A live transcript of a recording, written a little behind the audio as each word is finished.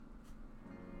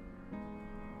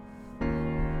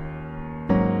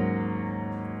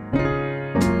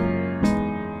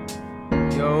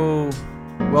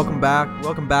Welcome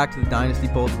back to the Dynasty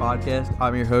Pulse podcast.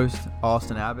 I'm your host,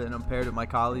 Austin Abbott, and I'm paired with my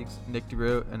colleagues, Nick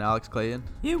DeGroat and Alex Clayton.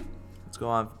 What's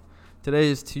going on? Today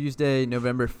is Tuesday,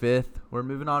 November 5th. We're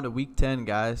moving on to Week 10,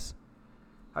 guys.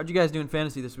 How'd you guys do in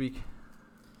fantasy this week?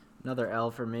 Another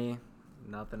L for me.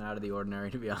 Nothing out of the ordinary,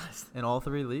 to be honest. In all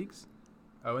three leagues?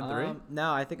 0-3?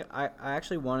 No, I think I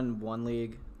actually won in one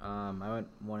league. I went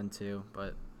 1-2,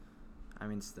 but I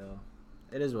mean, still,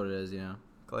 it is what it is, you know.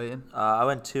 Clayton? I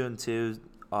went 2-2,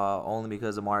 only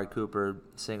because Amari Cooper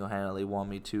single-handedly won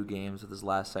me 2 games with his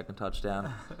last second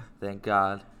touchdown. Thank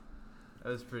God. That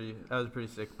was a pretty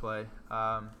sick play.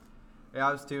 Yeah,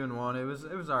 I was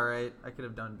 2-1. It was all right. I could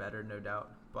have done better, no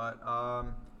doubt. But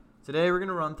today we're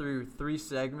gonna run through 3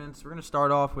 segments. We're gonna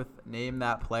start off with Name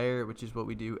That Player, which is what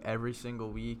we do every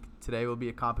single week. Today will be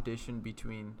a competition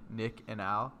between Nick and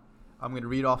Al. I'm gonna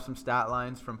read off some stat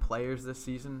lines from players this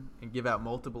season and give out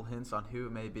multiple hints on who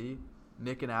it may be.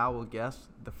 Nick and Al will guess.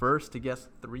 The first to guess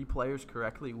 3 players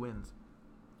correctly wins.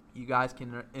 You guys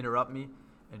can interrupt me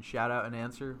and shout out an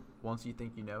answer once you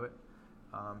think you know it.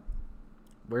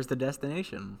 Where's the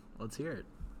destination? Let's hear it.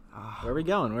 Where are we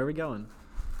going?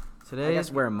 Today, I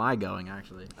guess where am I going,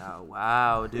 actually? Oh,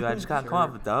 wow, dude. I just got caught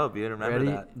off a dub. You remember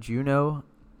ready? that? Juneau,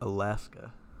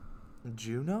 Alaska.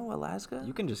 Juneau, Alaska?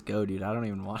 You can just go, dude. I don't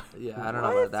even want to. Yeah, I don't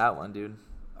know about that one, dude.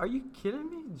 Are you kidding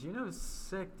me? Juneau is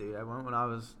sick, dude. I went when I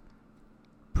was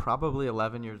probably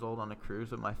 11 years old on a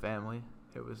cruise with my family.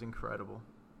 It was incredible.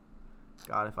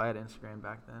 God, if I had Instagram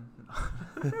back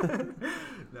then.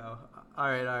 No. All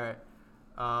right.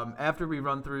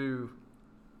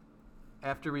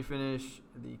 After we finish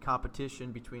the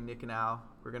competition between Nick and Al,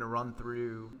 we're going to run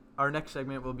through. Our next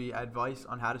segment will be advice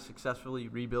on how to successfully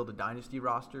rebuild a dynasty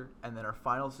roster. And then our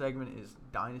final segment is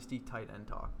Dynasty Tight End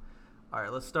Talk. All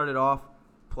right, let's start it off.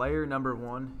 Player number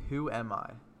 1, who am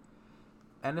I?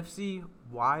 NFC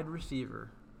wide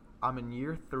receiver. I'm in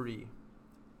year 3.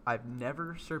 I've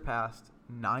never surpassed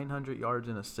 900 yards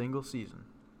in a single season.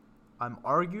 I'm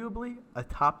arguably a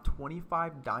top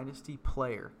 25 dynasty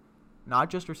player. Not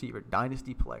just receiver,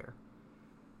 dynasty player.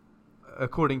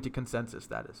 According to consensus,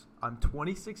 that is. I'm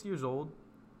 26 years old.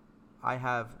 I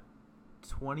have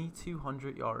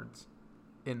 2,200 yards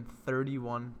in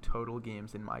 31 total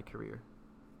games in my career.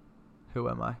 Who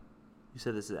am I? You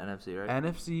said this is NFC, right?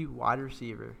 NFC wide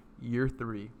receiver, year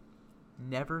 3.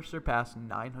 Never surpassed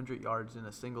 900 yards in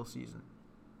a single season.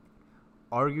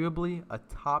 Arguably a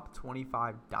top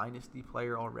 25 dynasty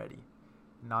player already.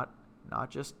 Not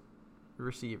just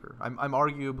receiver. I'm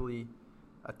arguably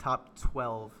a top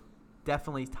 12,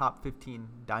 definitely top 15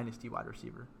 dynasty wide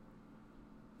receiver.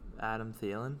 Adam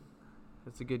Thielen?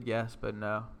 That's a good guess, but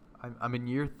no. I'm in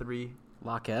year 3.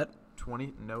 Lockett?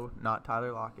 No, not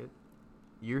Tyler Lockett.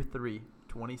 Year 3,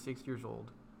 26 years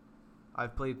old.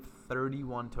 I've played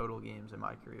 31 total games in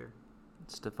my career.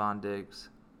 Stephon Diggs?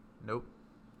 Nope.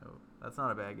 That's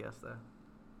not a bad guess, though.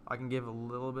 I can give a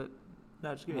little bit.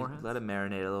 No, just more hints. let it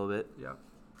marinate a little bit. Yeah.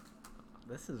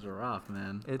 This is rough,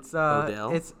 man. It's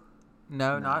Odell? It's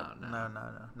no, not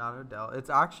Odell.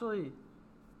 It's actually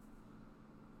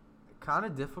kind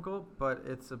of difficult, but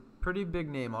it's a pretty big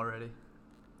name already,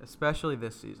 especially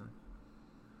this season.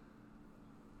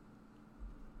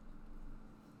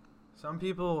 Some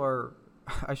people are,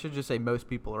 I should just say most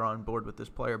people are on board with this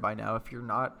player by now. If you're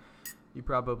not, you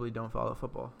probably don't follow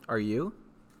football. Are you?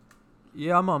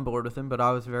 Yeah, I'm on board with him, but I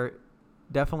was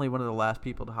definitely one of the last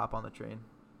people to hop on the train.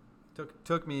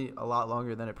 Took me a lot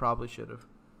longer than it probably should have.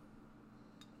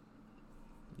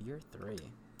 Year 3.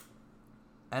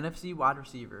 NFC wide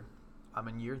receiver. I'm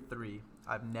in year 3.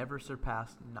 I've never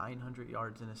surpassed 900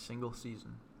 yards in a single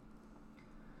season.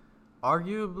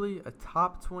 Arguably a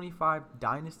top 25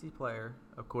 dynasty player,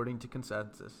 according to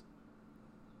consensus.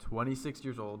 26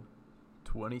 years old,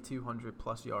 2,200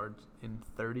 plus yards in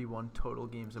 31 total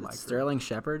games in my career. Sterling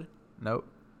Shepard? Nope.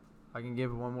 I can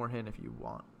give one more hint if you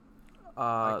want.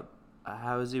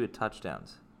 How is he with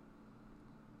touchdowns?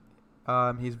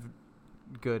 He's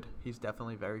good. He's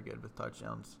definitely very good with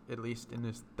touchdowns, at least in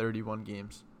his 31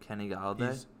 games. Kenny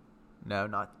Galladay? No,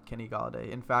 not Kenny Galladay.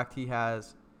 In fact, he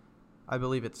has, I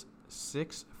believe it's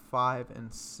 6, 5,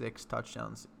 and 6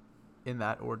 touchdowns in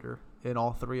that order in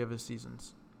all 3 of his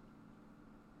seasons.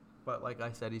 But like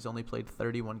I said, he's only played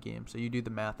 31 games. So you do the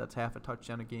math. That's half a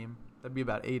touchdown a game. That'd be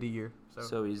about 8 a year.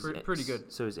 So he's pretty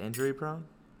good. So he's injury prone?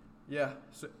 Yeah.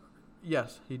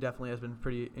 Yes, he definitely has been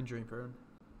pretty injury prone.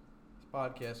 This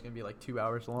podcast is going to be like 2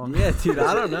 hours long. Yeah, dude,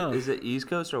 I don't know. Is it East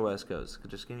Coast or West Coast?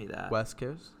 Just give me that. West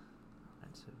Coast.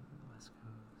 Right, so West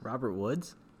Coast. Robert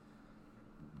Woods?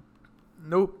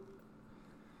 Nope.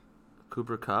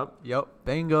 Cooper Kupp? Yep.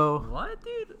 Bingo. What,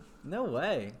 dude? No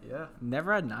way. Yeah.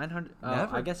 Never had 900. Oh,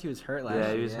 Never. I guess he was hurt last Yeah,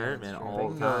 year. he was hurt, that's man, true. all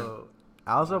the Bingo.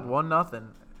 I was up 1-0.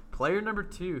 Player number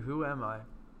 2, who am I?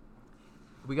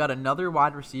 We got another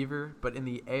wide receiver, but in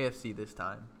the AFC this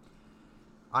time.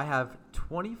 I have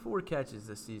 24 catches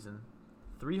this season,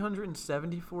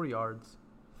 374 yards,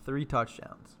 3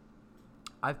 touchdowns.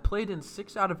 I've played in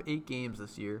 6 out of 8 games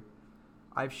this year.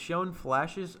 I've shown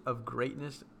flashes of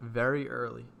greatness very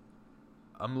early.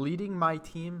 I'm leading my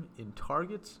team in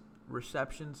targets,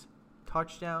 receptions,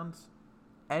 touchdowns,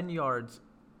 and yards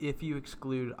if you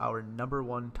exclude our number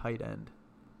 1 tight end.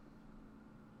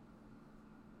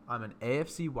 I'm an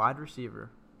AFC wide receiver.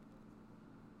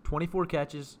 24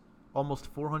 catches, almost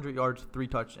 400 yards, 3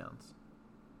 touchdowns.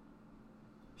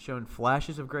 Shown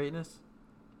flashes of greatness.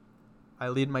 I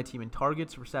lead my team in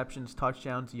targets, receptions,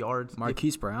 touchdowns, yards.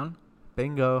 Marquise Brown.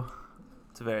 Bingo.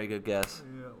 It's a very good guess.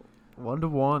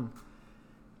 1-1.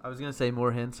 I was going to say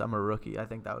more hints. I'm a rookie. I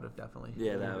think that would have definitely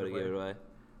Yeah, given that would have given it away.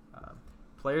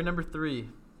 Player number 3,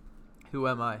 who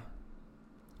am I?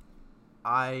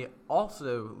 I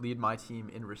also lead my team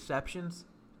in receptions,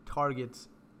 targets,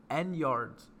 and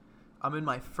yards. I'm in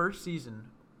my first season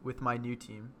with my new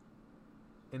team.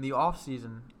 In the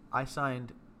offseason, I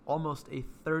signed almost a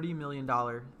 $30 million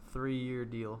 3-year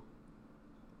deal.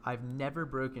 I've never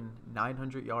broken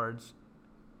 900 yards,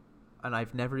 and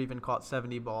I've never even caught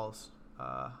 70 balls.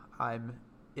 I'm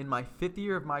in my 5th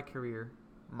year of my career.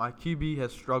 My QB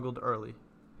has struggled early.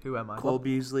 Who am I? Cole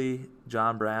Beasley,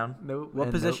 John Brown. Nope. What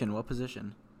and position? nope. What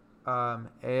position?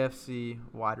 AFC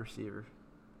wide receiver.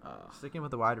 Sticking with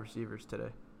the wide receivers today.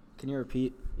 Can you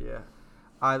repeat? Yeah.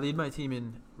 I lead my team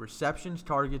in receptions,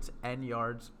 targets, and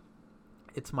yards.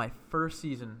 It's my first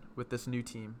season with this new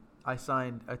team. I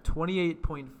signed a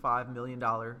 $28.5 million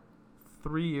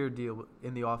 3-year deal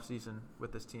in the offseason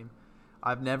with this team.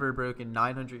 I've never broken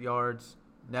 900 yards,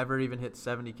 never even hit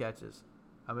 70 catches.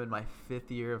 I'm in my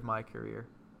 5th year of my career.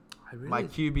 My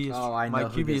QB is Oh, I know my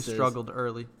who QB this has is. struggled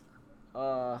early.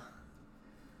 Uh,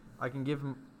 I can give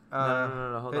him.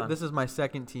 No, hold on. This is my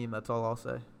second team. That's all I'll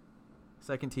say.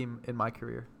 Second team in my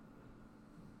career.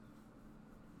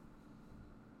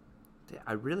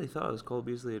 I really thought it was Cole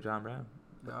Beasley or John Brown.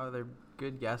 No, they're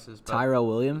good guesses. But Tyrell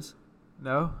Williams.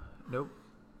 No. Nope.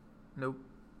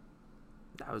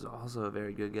 That was also a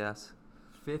very good guess.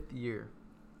 5th year.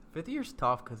 5th year's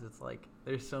tough because it's like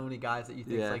there's so many guys that you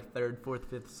think Yeah. it's like 3rd, 4th,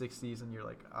 5th, 6th season. You're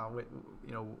like, oh, wait,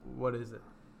 what is it?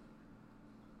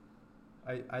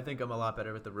 I think I'm a lot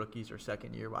better with the rookies or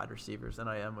second-year wide receivers than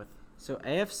I am with. So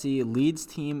AFC leads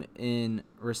team in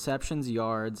receptions,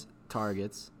 yards,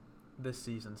 targets This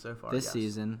season so far. this yes.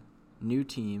 season. New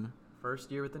team.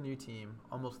 First year with the new team,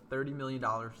 almost $30 million,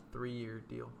 3-year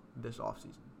deal this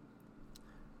offseason.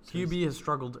 QB has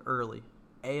struggled early.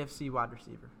 AFC wide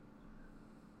receiver.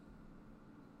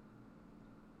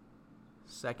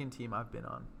 Second team I've been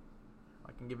on.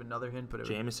 I can give another hint, but it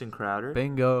Jamison Crowder.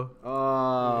 Bingo.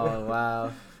 Oh,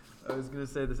 wow. I was going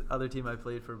to say this other team I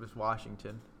played for was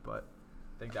Washington, but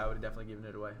I think that would have definitely given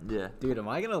it away. Yeah. Dude, am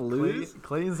I going to lose?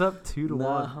 Clayton's up 2-1.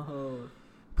 No.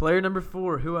 Player number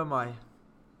 4, who am I?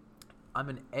 I'm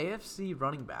an AFC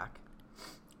running back.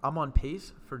 I'm on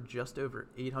pace for just over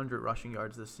 800 rushing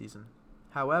yards this season.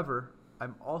 However,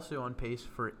 I'm also on pace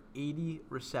for 80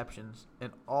 receptions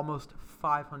and almost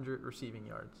 500 receiving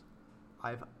yards.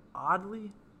 I've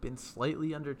oddly been slightly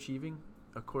underachieving,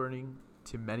 according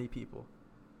to many people.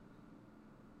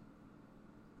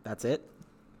 That's it?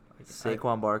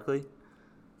 Saquon Barkley.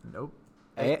 Nope.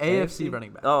 AFC? AFC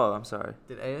running back. Oh, I'm sorry.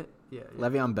 Did A? Yeah.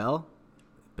 Le'Veon Bell?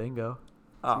 Bingo.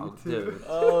 Oh, 2-2. dude.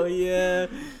 Oh, yeah.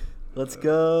 Let's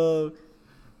go.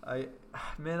 I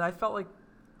felt like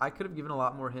I could have given a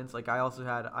lot more hints. Like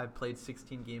I played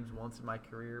 16 games once in my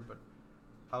career, but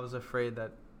I was afraid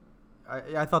that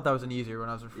I thought that was an easier one.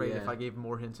 I was afraid if Yeah. I gave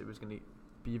more hints, it was going to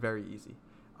be very easy.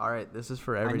 All right, this is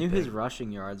for I everything. knew his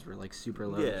rushing yards were like super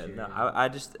low. Yeah, this year. no, I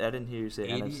didn't hear you say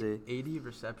 80, NFC. 80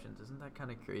 receptions. Isn't that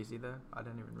kind of crazy though? I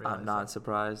didn't even realize. I'm not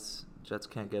surprised. Jets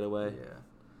can't get away.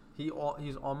 Yeah,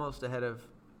 he's almost ahead of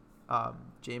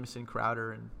Jamison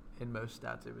Crowder in most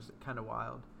stats. It was kind of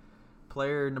wild.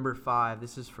 Player number 5.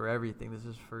 This is for everything. This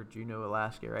is for Juno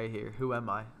Alaska right here. Who am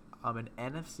I? I'm an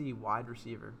NFC wide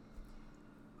receiver.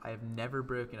 I have never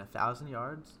broken 1,000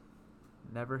 yards.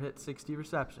 Never hit 60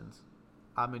 receptions.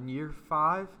 I'm in year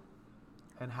 5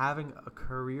 and having a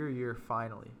career year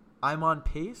finally. I'm on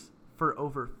pace for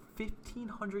over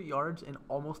 1,500 yards and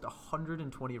almost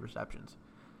 120 receptions.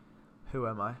 Who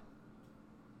am I?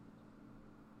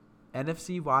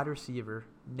 NFC wide receiver,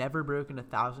 never broken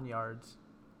 1,000 yards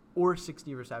or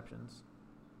 60 receptions.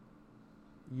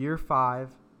 Year 5,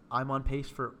 I'm on pace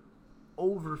for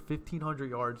over 1,500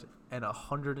 yards and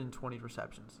 120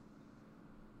 receptions.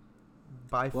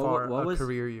 By far a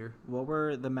career year. What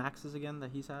were the maxes again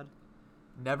that he's had?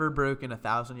 Never broken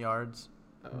 1,000 yards.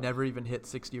 Oh. Never even hit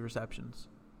 60 receptions.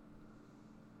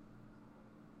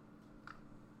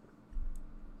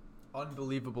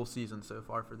 Unbelievable season so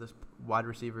far for this wide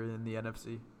receiver in the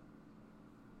NFC.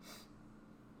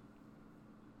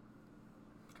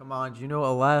 Come on, Juneau,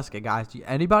 Alaska, guys.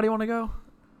 Anybody want to go?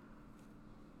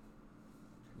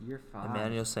 Year 5.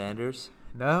 Emmanuel Sanders.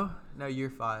 No, year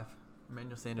 5.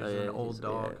 Emmanuel Sanders is an old he's-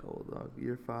 dog. Yeah, old dog.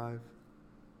 Year 5.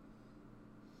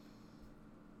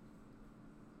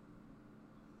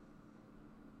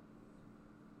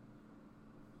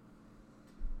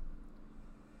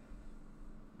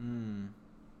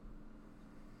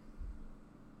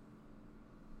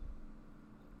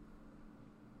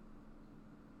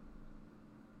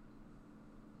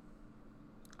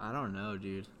 I don't know,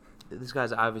 dude. This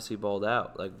guy's obviously balled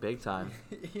out, like, big time.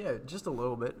 Yeah, just a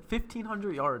little bit.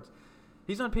 1,500 yards.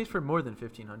 He's on pace for more than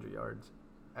 1,500 yards.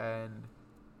 And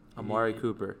Amari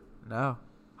Cooper. No.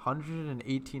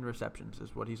 118 receptions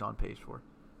is what he's on pace for.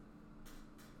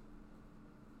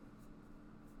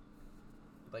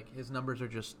 Like, his numbers are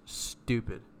just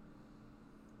stupid.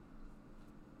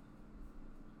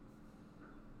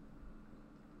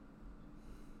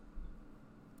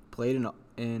 Played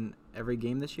in every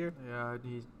game this year? Yeah,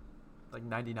 he's like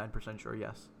 99% sure,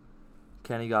 yes.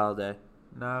 Kenny Galladay.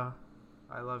 No.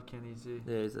 I love Kenny Z.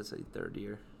 Yeah, that's a third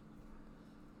year.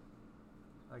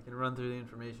 I can run through the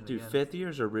information Dude, again. fifth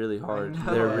years are really hard.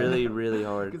 know. They're really, really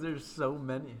hard. Because there's so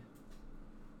many.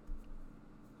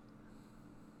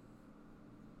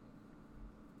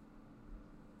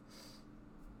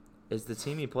 Is the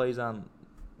team he plays on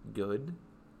good?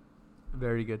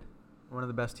 Very good. One of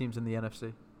the best teams in the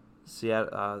NFC.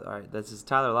 Seattle. All right, that's just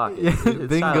Tyler Lockett. Yeah, It's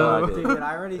bingo. Tyler Lockett. Dude,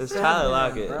 I already It's said Tyler that,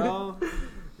 Lockett. bro.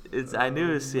 I knew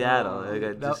it was Seattle. Like,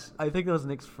 I think that was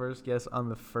Nick's first guess on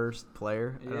the first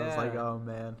player. And I was like, Yeah. oh,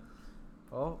 man.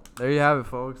 Well, there you have it,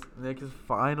 folks. Nick is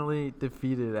finally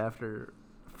defeated after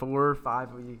 4 or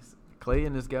 5 weeks.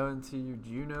 Clayton is going to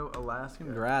Juneau, Alaska.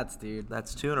 Congrats, dude.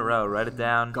 that's 2 in a row. Write it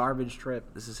down. Garbage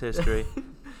trip. This is history.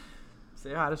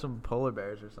 Say hi to some polar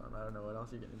bears or something. I don't know what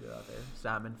else you're going to do out there.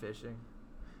 Salmon fishing.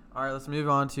 All right, let's move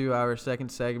on to our second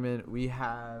segment. We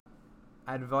have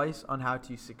advice on how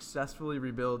to successfully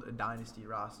rebuild a dynasty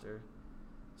roster.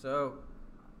 So,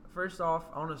 first off,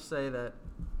 I want to say that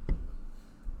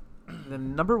the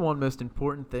number one most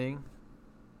important thing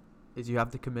is you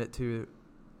have to commit to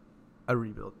a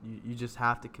rebuild. You just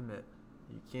have to commit.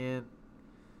 You can't,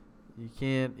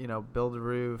 build a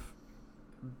roof,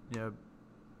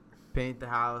 paint the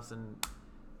house and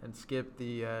skip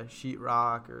the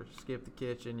sheetrock or skip the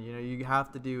kitchen. You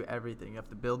have to do everything. You have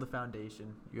to build the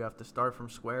foundation. You have to start from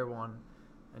square one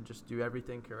and just do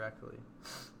everything correctly.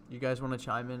 You guys want to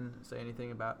chime in, say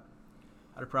anything about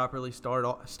how to properly start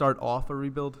off a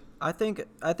rebuild? I think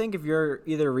if you're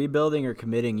either rebuilding or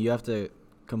committing, you have to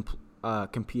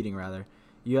competing rather.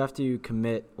 You have to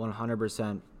commit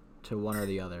 100% to one or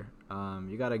the other.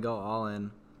 You got to go all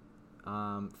in.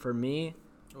 For me,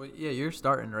 Well, yeah, you're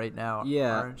starting right now,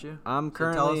 Yeah, aren't you? I'm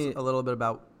So tell currently us a little bit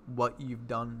about what you've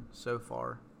done so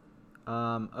far.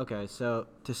 Okay, so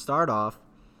to start off,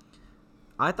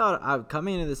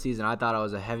 coming into the season, I thought I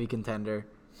was a heavy contender.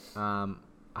 I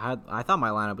thought my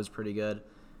lineup was pretty good.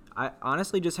 I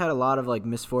honestly just had a lot of like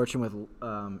misfortune with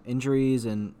injuries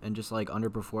and just like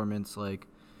underperformance, like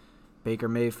Baker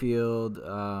Mayfield,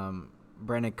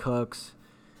 Brandon Cooks.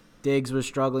 Diggs was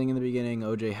struggling in the beginning.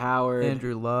 O.J. Howard.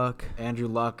 Andrew Luck.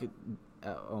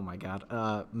 Oh, my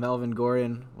God. Melvin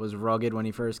Gordon was rugged when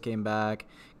he first came back.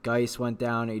 Geis went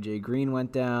down. A.J. Green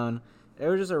went down. It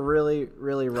was just a really,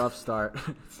 really rough start.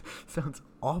 Sounds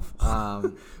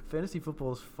awful. Fantasy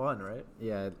football is fun, right?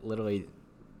 Yeah, it literally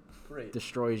Great.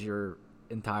 destroys your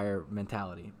entire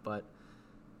mentality. But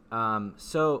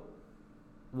so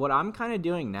what I'm kind of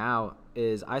doing now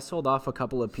is I sold off a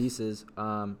couple of pieces.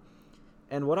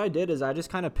 And what I did is I just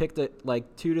kind of picked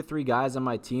like 2 to 3 guys on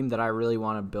my team that I really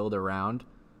want to build around.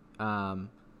 And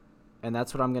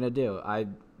that's what I'm going to do.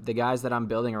 The guys that I'm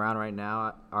building around right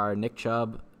now are Nick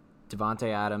Chubb,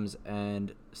 Devontae Adams,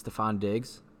 and Stephon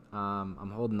Diggs.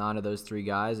 I'm holding on to those 3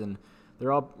 guys, and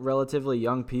they're all relatively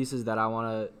young pieces that I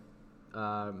want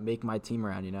to make my team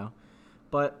around,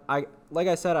 But like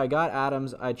I said, I got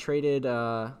Adams. I traded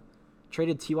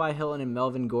T.Y. Hilton and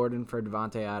Melvin Gordon for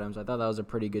Devontae Adams. I thought that was a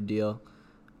pretty good deal.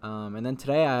 And then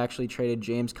today I actually traded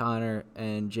James Conner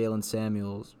and Jalen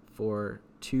Samuels for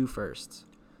 2 firsts.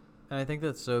 And I think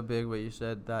that's so big what you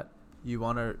said, that you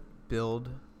want to build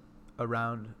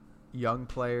around young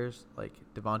players like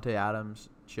Devontae Adams,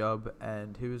 Chubb,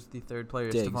 and who was the third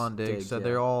player? Diggs. Stephon Diggs. So Yeah.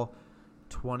 they're all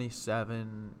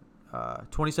 27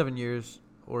 years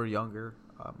or younger,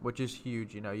 which is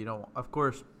huge. You know, you don't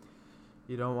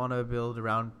want to build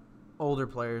around older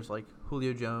players like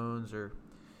Julio Jones or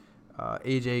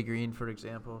AJ Green, for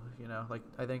example. You know, like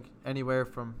I think anywhere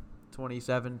from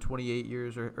 27, 28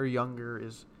 years or younger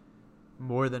is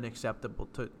more than acceptable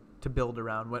to build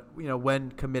around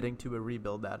when committing to a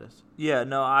rebuild, that is. Yeah,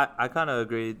 no, I kind of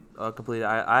agree completely.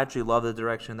 I actually love the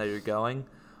direction that you're going.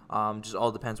 Just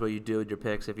all depends what you do with your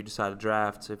picks. If you decide to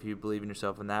draft, if you believe in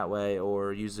yourself in that way,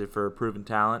 or use it for proven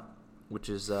talent, which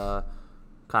is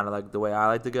kind of like the way I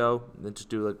like to go, then just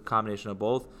do a combination of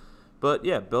both. But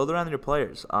yeah, build around your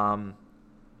players.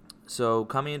 So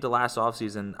coming into last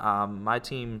offseason, my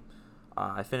team,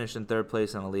 I finished in third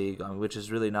place in the league, which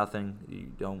is really nothing.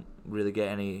 You don't really get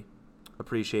any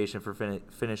appreciation for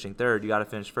finishing third. You got to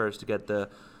finish first to get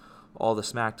all the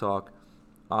smack talk.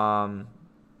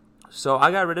 So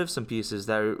I got rid of some pieces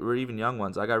that were even young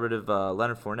ones. I got rid of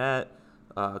Leonard Fournette,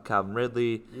 Calvin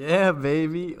Ridley. Yeah,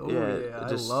 baby. Oh Yeah, I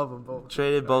just love them both.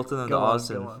 Traded both of them to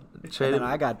Austin. Go on. Traded,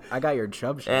 And then I got your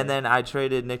Chubb share. and then I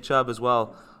traded Nick Chubb as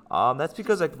well. That's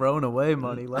because Thrown away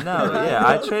money. No, yeah,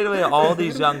 I traded away all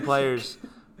these young players.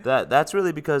 That's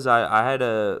really because I had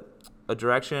a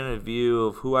direction and a view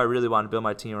of who I really wanted to build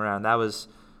my team around. That was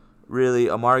really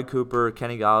Amari Cooper,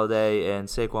 Kenny Galladay, and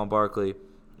Saquon Barkley.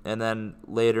 And then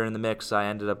later in the mix, I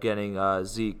ended up getting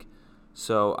Zeke.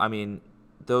 So, I mean,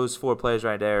 those four players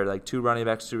right there, like 2 running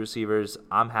backs, 2 receivers,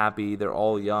 I'm happy. They're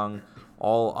all young,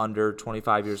 all under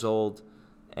 25 years old.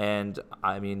 And,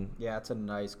 I mean, yeah, it's a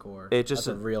nice core. That's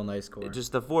a real nice core.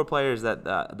 Just the 4 players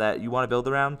that you want to build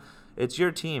around. It's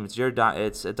your team. It's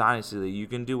a dynasty league. You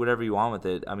can do whatever you want with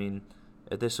it. I mean,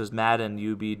 if this was Madden,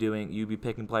 you'd be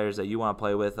picking players that you want to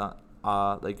play with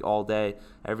like all day,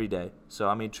 every day. So,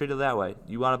 I mean, treat it that way.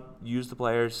 You want to use the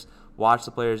players, watch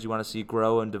the players you want to see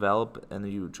grow and develop and that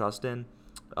you trust in.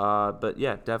 But,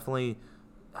 yeah, definitely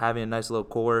having a nice little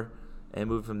core and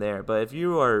move from there. But if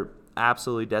you are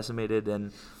absolutely decimated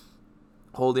and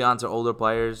holding on to older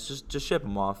players, just ship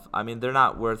them off. I mean, they're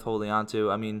not worth holding on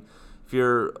to. I mean, if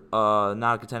you're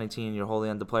not a contending team, you're holding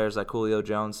on to players like Julio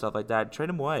Jones, stuff like that, trade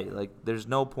them away. Like, there's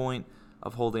no point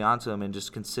of holding on to them and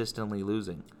just consistently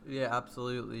losing. Yeah,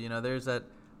 absolutely. You know, there's that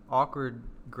awkward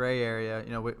gray area, you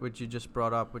know, which you just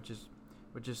brought up, which is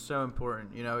so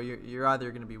important. You know, you're either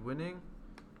going to be winning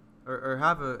or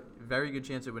have a very good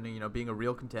chance at winning, you know, being a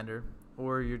real contender,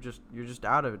 or you're just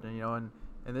out of it. And, you know, and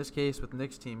in this case with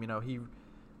Nick's team, you know, he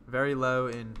very low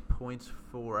in points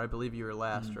for, I believe you were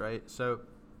last, right? So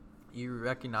you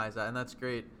recognize that, and that's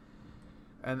great.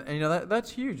 And you know,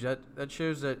 that's huge. That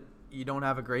shows that you don't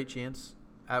have a great chance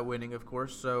at winning, of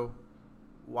course. So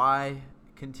why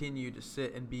continue to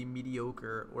sit and be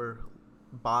mediocre or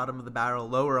bottom of the barrel,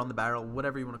 lower on the barrel,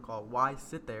 whatever you want to call it? Why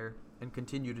sit there and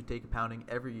continue to take a pounding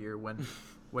every year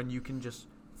when you can just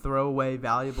throw away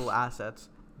valuable assets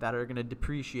that are going to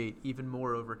depreciate even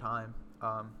more over time?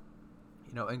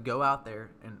 You know, and go out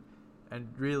there and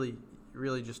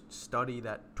really just study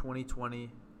that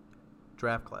 2020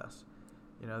 draft class.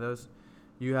 You know,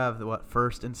 you have the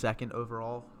first and second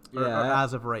overall? Or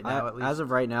as of right now, at least. As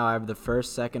of right now, I have the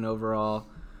first, second overall,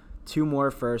 2 more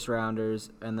first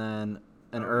rounders, and then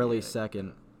an early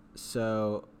second.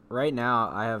 So right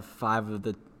now, I have 5 of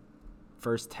the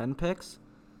first 10 picks.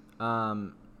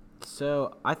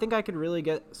 So I think I could really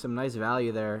get some nice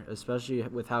value there, especially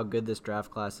with how good this draft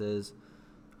class is.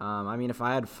 I mean, if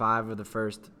I had 5 of the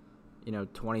first,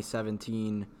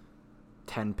 2017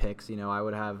 10 picks, I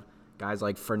would have guys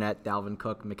like Fournette, Dalvin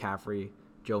Cook, McCaffrey,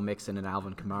 Joe Mixon, and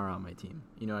Alvin Kamara on my team.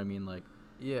 You know what I mean? Like,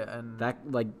 yeah, and that,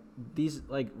 like, these,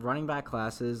 like, running back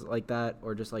classes like that,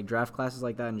 or just, like, draft classes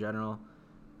like that in general,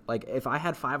 like, if I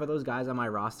had 5 of those guys on my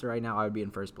roster right now, I would be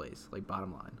in first place, like,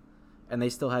 bottom line. And they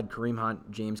still had Kareem Hunt,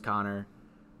 James Conner,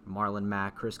 Marlon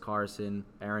Mack, Chris Carson,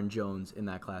 Aaron Jones in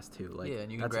that class too. Like, yeah,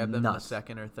 and you can grab them in the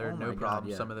second or third, no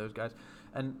problem. Yeah. Some of those guys,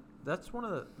 and that's one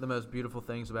of the most beautiful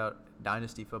things about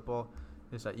dynasty football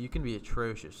is that you can be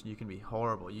atrocious, you can be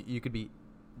horrible, you could be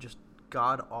just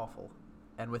god awful,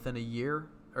 and within a year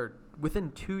or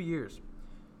within 2 years,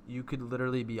 you could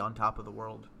literally be on top of the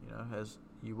world. You know, as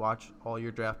you watch all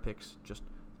your draft picks just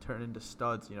turn into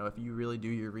studs. You know, if you really do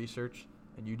your research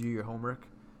and you do your homework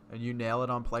and you nail it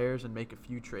on players and make a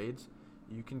few trades,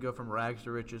 you can go from rags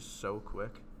to riches so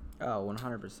quick. Oh,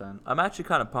 100%. I'm actually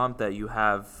kind of pumped that you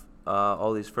have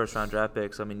all these first-round draft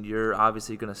picks. I mean, you're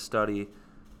obviously going to study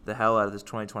the hell out of this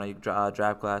 2020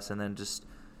 draft class and then just,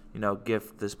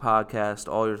 give this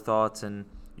podcast all your thoughts and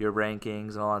your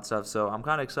rankings and all that stuff. So I'm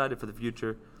kind of excited for the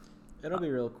future. It'll be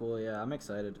real cool. Yeah, I'm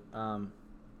excited.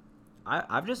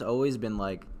 I've just always been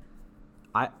like,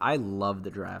 I love the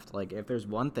draft. Like, if there's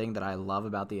one thing that I love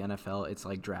about the NFL, it's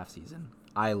like draft season.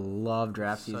 I love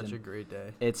draft season. Such a great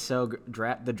day. It's so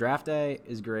the draft day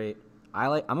is great.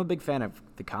 I'm a big fan of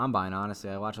the combine. Honestly,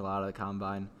 I watch a lot of the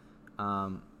combine.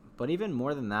 But even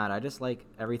more than that, I just like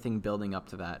everything building up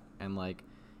to that, and like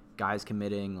guys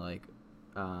committing, like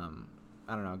I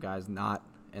don't know, guys not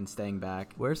and staying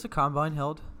back. Where's the combine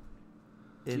held?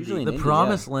 It's usually in The Indy,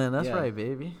 promised yeah. land. That's Yeah. right,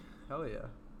 baby. Hell yeah.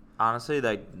 Honestly,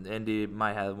 like Indy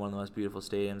might have one of the most beautiful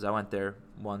stadiums. I went there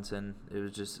once and it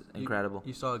was just incredible.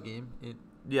 You saw a game?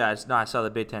 Yeah, I saw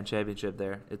the Big Ten championship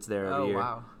there. It's there every year. Oh,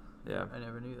 wow. Yeah. I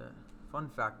never knew that. Fun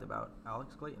fact about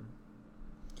Alex Clayton.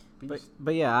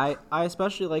 But yeah, I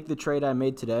especially like the trade I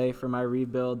made today for my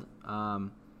rebuild.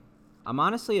 I'm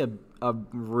honestly a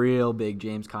real big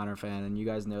James Conner fan, and you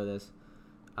guys know this.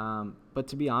 But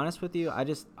to be honest with you,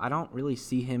 I don't really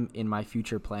see him in my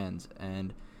future plans.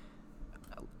 And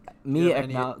Do you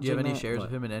have any shares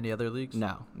of him in any other leagues?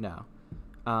 No.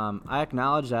 I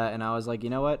acknowledge that, and I was like, you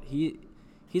know what?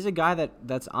 He's a guy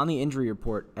that's on the injury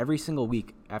report every single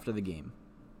week after the game.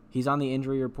 He's on the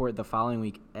injury report the following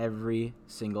week every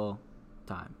single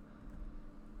time.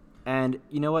 And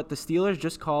you know what? The Steelers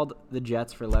just called the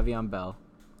Jets for Le'Veon Bell,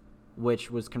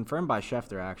 which was confirmed by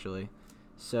Schefter, actually.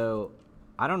 So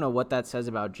I don't know what that says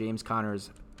about James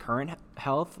Conner's current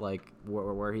health, like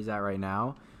where he's at right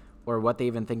now, or what they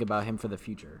even think about him for the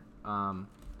future. And,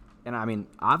 I mean,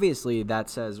 obviously that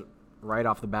says right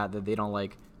off the bat that they don't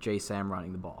like Jay Sam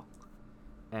running the ball.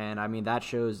 And, I mean, that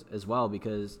shows as well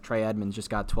because Trey Edmonds just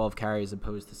got 12 carries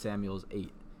opposed to Samuel's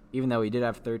 8. Even though he did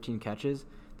have 13 catches,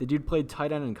 the dude played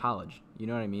tight end in college. You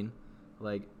know what I mean?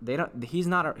 Like, he's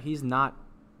not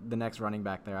the next running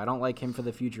back there. I don't like him for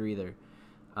the future either.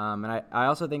 And I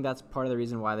also think that's part of the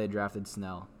reason why they drafted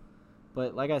Snell.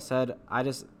 But like I said,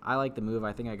 I like the move.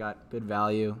 I think I got good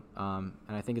value, and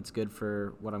I think it's good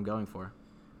for what I'm going for.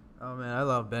 Oh, man, I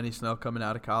love Benny Snell coming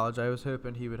out of college. I was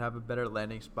hoping he would have a better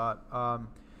landing spot.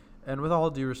 And with all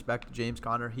due respect to James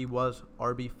Conner, he was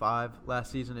RB5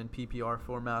 last season in PPR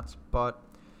formats.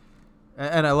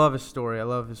 And I love his story. I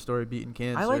love his story beating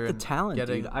cancer. I like the talent,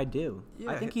 dude. I do. Yeah.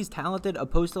 I think he's talented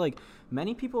opposed to, like,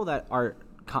 many people that are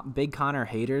big Conner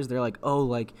haters. They're like, oh,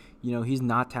 like, you know, he's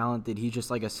not talented. He's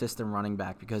just like a system running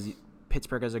back because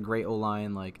Pittsburgh has a great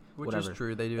O-line, like, Which whatever. is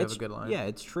true. They do have a good line. Yeah,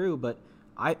 it's true, but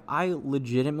I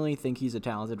legitimately think he's a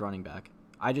talented running back.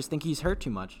 I just think he's hurt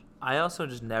too much. I also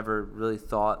just never really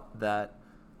thought that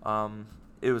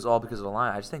it was all because of the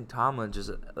line. I just think Tomlin's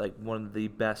just like one of the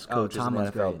best coaches in the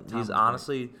NFL. Great. He's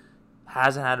honestly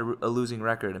hasn't had a losing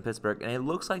record in Pittsburgh, and it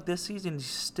looks like this season he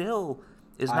still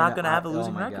is not going to have a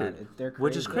losing record,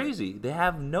 which is crazy. They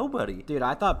have nobody. Dude,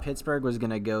 I thought Pittsburgh was going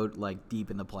to go like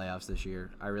deep in the playoffs this year.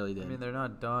 I really did. I mean, they're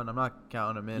not done. I'm not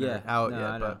counting them in or out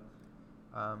yet,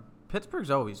 but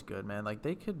Pittsburgh's always good, man. Like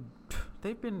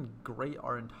they've been great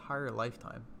our entire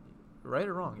lifetime, right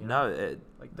or wrong. You know? No,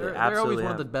 they're always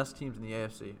one of the best teams in the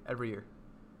AFC every year,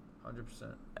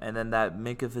 100%. And then that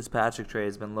Minkah Fitzpatrick trade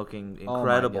has been looking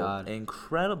incredible,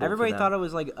 incredible. Everybody thought it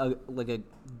was like a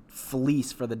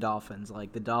fleece for the Dolphins.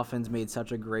 Like the Dolphins made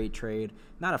such a great trade,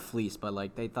 not a fleece, but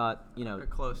like they thought, you know,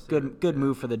 good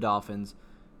move for the Dolphins.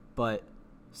 But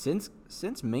since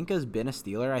Minkah's been a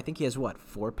Steeler, I think he has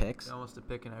 4 picks. Almost a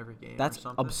pick in every game. That's or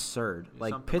something. absurd.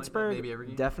 Like Something Pittsburgh, like that, maybe every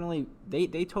game. definitely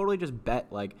they totally just bet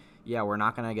like, yeah, we're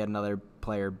not gonna get another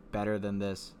player better than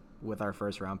this with our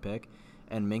first round pick.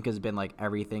 And Minkah's been like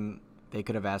everything they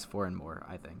could have asked for and more,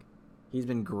 I think. He's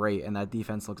been great, and that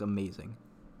defense looks amazing.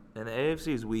 And the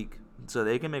AFC is weak, so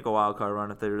they can make a wild card run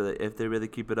if they really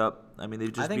keep it up. I mean,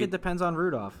 I think it depends on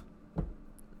Rudolph.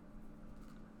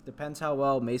 Depends how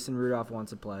well Mason Rudolph wants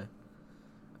to play.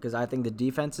 Because I think the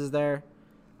defense is there.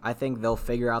 I think they'll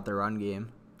figure out the run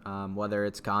game, whether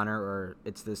it's Conner or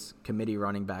it's this committee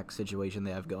running back situation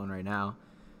they have going right now.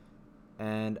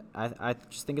 And I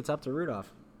just think it's up to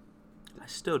Rudolph. I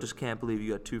still just can't believe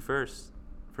you got 2 firsts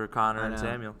for Conner and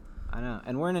Samuel. I know.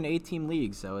 And we're in an 8-team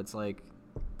league, so it's like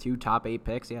 2 top 8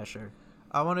 picks. Yeah, sure.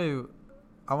 I want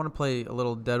to play a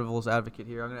little devil's advocate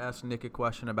here. I'm going to ask Nick a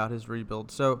question about his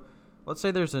rebuild. So let's say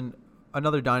there's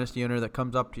another dynasty owner that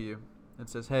comes up to you and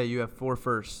says, hey, you have 4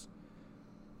 firsts.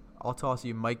 I'll toss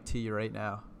you Mike T right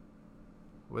now.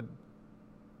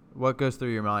 What goes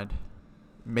through your mind?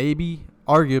 Maybe,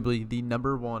 arguably, the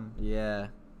number 1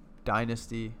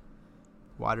 dynasty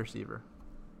wide receiver.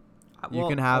 You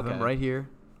can have him right here,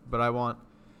 but I want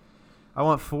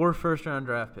 4 first-round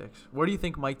draft picks. Where do you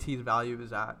think Mike T's value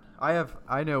is at?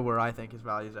 I know where I think his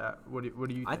value is at. What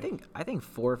do you think? I think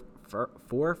 4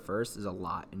 four first is a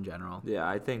lot in general. Yeah,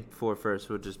 I think 4 firsts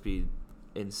would just be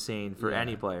insane for Yeah,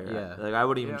 any player. yeah. Like I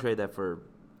wouldn't even Yeah. trade that for.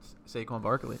 Saquon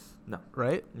Barkley, No.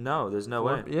 right? No, there's no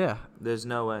way. Yeah, There's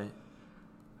no way.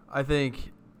 I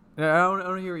think. I want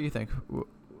to hear what you think.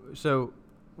 So,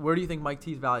 where do you think Mike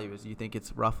T's value is? Do you think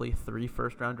it's roughly 3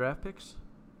 first-round draft picks?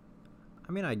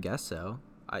 I mean, I guess so.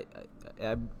 I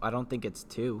don't think it's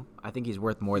 2. I think he's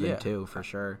worth more than 2 for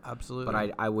sure. Absolutely.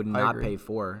 But I would I not agree. pay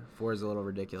 4. 4 is a little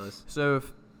ridiculous. So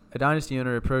if a dynasty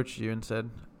owner approached you and said,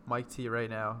 Mike T right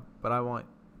now, but I want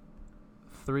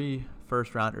 3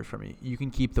 first-rounders from you. You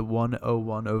can keep the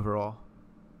 101 overall.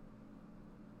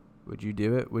 Would you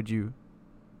do it? Would you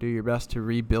do your best to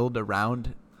rebuild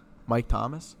around Mike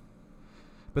Thomas?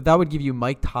 But that would give you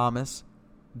Mike Thomas,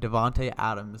 Devontae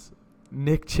Adams,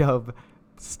 Nick Chubb,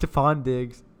 Stephon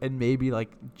Diggs, and maybe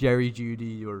like Jerry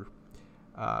Jeudy or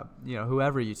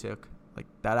whoever you took. Like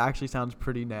that actually sounds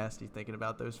pretty nasty thinking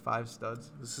about those 5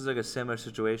 studs. This is like a similar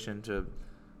situation to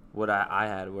what I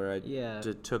had, where I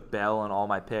just took Bell on all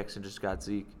my picks and just got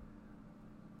Zeke.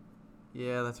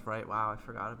 Yeah, that's right. Wow, I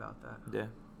forgot about that. Yeah.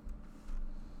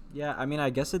 Yeah, I mean, I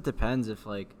guess it depends if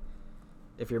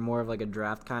you're more of like a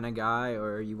draft kind of guy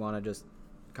or you want to just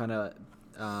kind of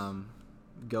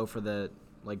go for the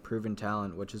like proven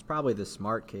talent, which is probably the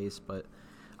smart case. But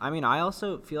I mean, I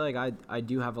also feel like I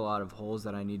do have a lot of holes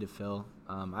that I need to fill.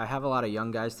 I have a lot of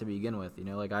young guys to begin with.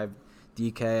 Like I have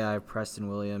DK, I have Preston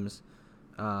Williams.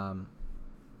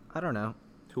 I don't know.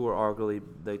 Who are arguably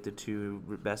like the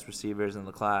 2 best receivers in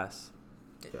the class.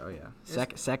 Oh yeah,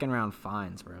 second round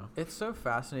finds, bro. It's so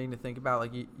fascinating to think about.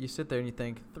 Like you sit there and you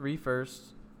think 3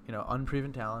 firsts,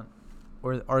 unproven talent,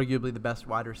 or arguably the best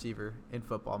wide receiver in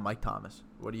football, Mike Thomas.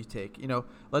 What do you take?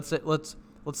 Let's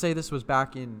say this was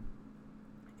back in,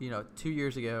 3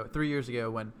 years ago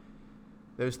when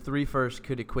those 3 firsts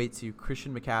could equate to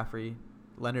Christian McCaffrey,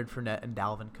 Leonard Fournette, and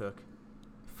Dalvin Cook,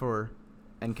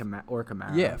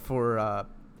 Kamara. Yeah, for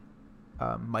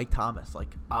Mike Thomas. Like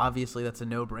obviously that's a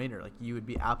no-brainer. Like you would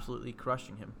be absolutely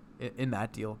crushing him in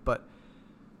that deal. But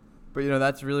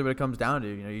that's really what it comes down to.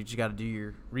 You just got to do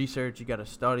your research. You got to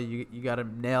study. You got to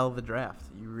nail the draft.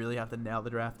 You really have to nail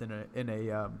the draft in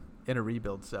a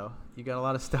rebuild. So you got a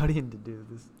lot of studying to do.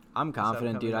 I'm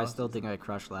confident, dude. I offseason. still think I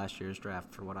crushed last year's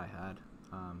draft for what I had.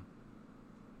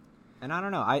 And I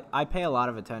don't know. I pay a lot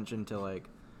of attention to like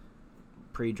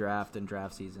pre-draft and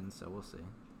draft season, so we'll see.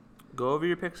 Go over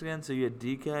your picks again. So you had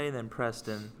DK and then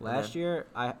Preston. Last year,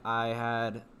 I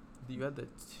had... You had the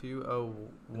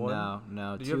 201?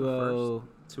 No. Did you have the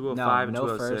 205 and no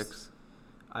 206. first.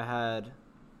 I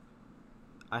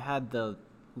had the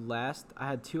last... I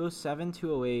had 207,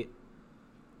 208,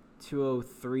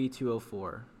 203,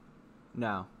 204.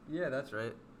 No. Yeah, that's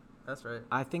right.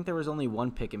 I think there was only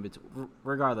one pick in between.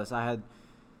 Regardless, I had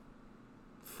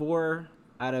 4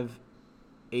 out of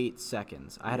 8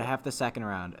 seconds. I had a half the second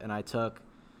round, and I took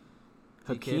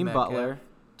Hakeem Butler,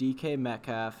 DK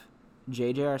Metcalf,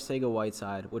 JJ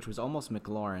Arcega-Whiteside, which was almost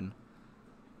McLaurin,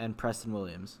 and Preston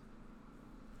Williams.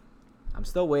 I'm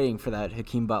still waiting for that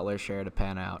Hakeem Butler share to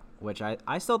pan out, which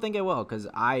I still think it will, because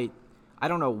I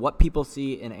don't know what people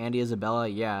see in Andy Isabella.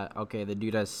 Yeah, okay, the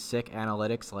dude has sick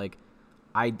analytics. Like,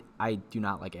 I do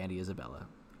not like Andy Isabella.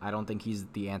 I don't think he's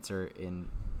the answer in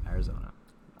Arizona.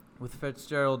 With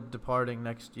Fitzgerald departing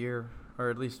next year, or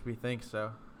at least we think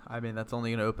so, I mean, that's only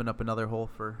going to open up another hole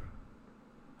for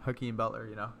Hakeem Butler,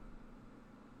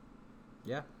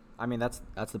 Yeah. I mean, that's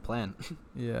the plan.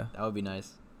 Yeah. That would be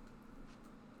nice.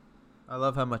 I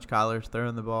love how much Kyler's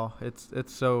throwing the ball. It's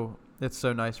so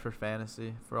nice for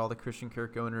fantasy, for all the Christian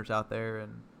Kirk owners out there.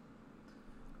 And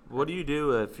what do you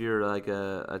do if you're like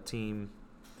a team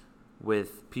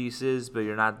with pieces, but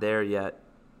you're not there yet?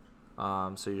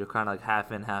 So you're kind of like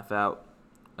half in, half out.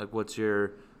 Like, what's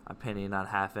your opinion on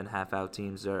half in, half out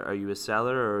teams? Are you a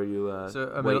seller or are you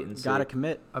wait and see? Gotta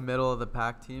commit. a middle of the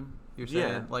pack team, you're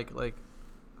saying? Yeah. Like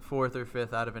 4th or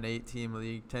 5th out of an 8-team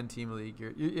league, 10-team league.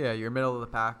 You're middle of the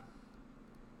pack.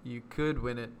 You could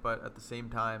win it, but at the same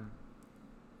time,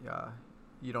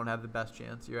 you don't have the best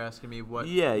chance. You're asking me what's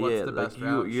the best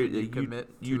route? Should you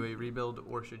commit to a rebuild,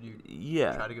 or should you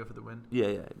try to go for the win? Yeah,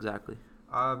 exactly.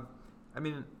 I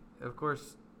mean, of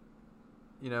course,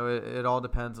 it all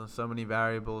depends on so many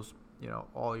variables.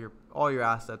 All your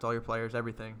assets, all your players,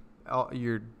 everything, all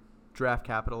your draft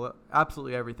capital,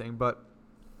 absolutely everything. But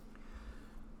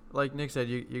like Nick said,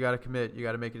 you got to commit. You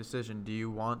got to make a decision. Do you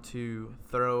want to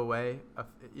throw away?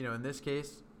 In this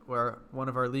case, where one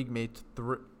of our league mates,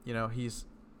 he's,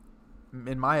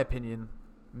 in my opinion,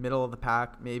 middle of the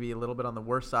pack, maybe a little bit on the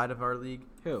worst side of our league.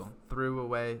 Who? Threw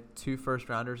away 2 first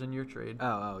rounders in your trade.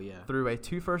 Oh yeah. Threw away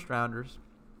 2 first rounders,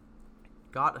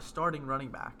 got a starting running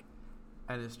back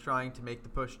and is trying to make the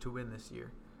push to win this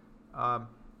year.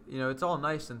 It's all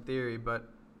nice in theory, but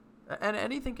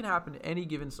anything can happen any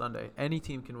given Sunday. Any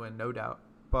team can win, no doubt.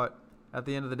 But at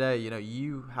the end of the day,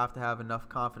 you have to have enough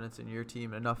confidence in your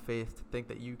team and enough faith to think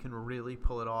that you can really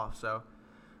pull it off. So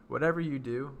whatever you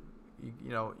do,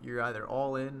 you're either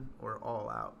all in or all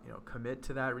out. Commit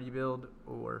to that rebuild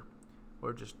or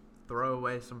just throw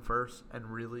away some firsts and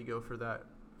really go for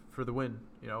the win,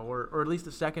 or at least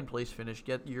a second place finish,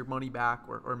 get your money back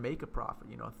or make a profit.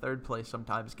 Third place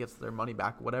sometimes gets their money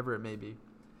back, whatever it may be.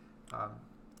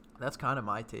 That's kind of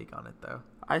my take on it, though.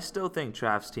 I still think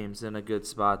Traff's team's in a good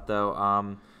spot, though.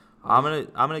 I'm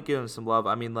gonna give him some love.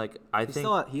 I mean, like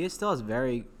he still has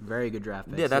very, very good draft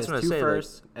picks. Yeah, that's what I say. 2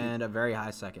 firsts and a very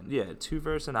high second. Yeah, 2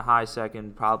 firsts and a high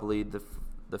second, probably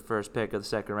the first pick of the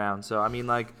second round. So I mean,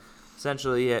 like,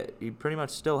 essentially, yeah, he pretty much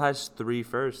still has 3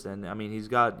 firsts, and I mean, he's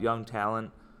got young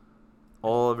talent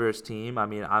all over his team. I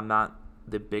mean, I'm not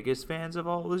the biggest fans of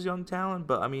all his young talent,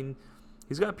 but I mean,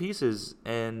 he's got pieces,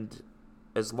 and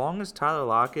as long as Tyler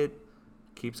Lockett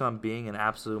keeps on being an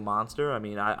absolute monster, I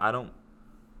mean, I don't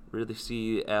really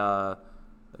see like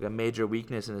a major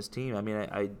weakness in his team. I mean,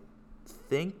 I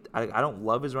think I don't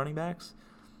love his running backs,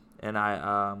 and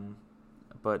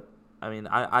but I mean,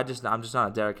 I'm just not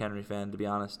a Derrick Henry fan, to be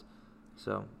honest.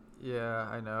 So yeah,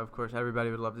 I know. Of course,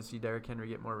 everybody would love to see Derrick Henry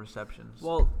get more receptions.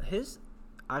 Well,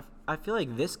 I feel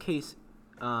like this case,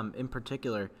 in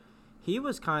particular, he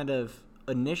was kind of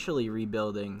initially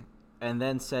rebuilding, and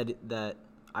then said that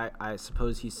I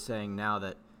suppose he's saying now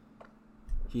that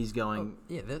he's going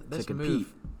to compete.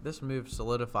 This move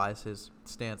solidifies his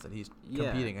stance that he's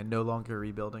competing and no longer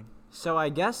rebuilding. So I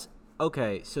guess,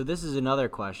 okay, so this is another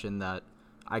question that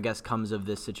I guess comes of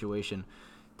this situation.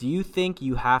 Do you think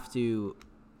you have to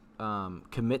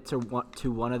commit to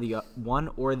one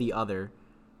or the other,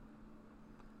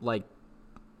 like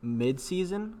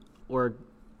mid-season, or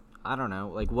I don't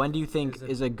know, like when do you think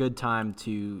is a good time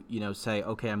to say,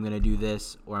 okay, I'm going to do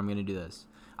this or I'm going to do this?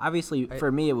 Obviously,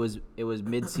 for me, it was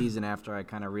mid-season after I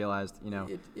kind of realized,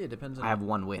 it depends. I have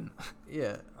 1 win.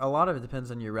 Yeah, a lot of it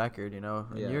depends on your record. In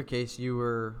your case, you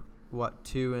were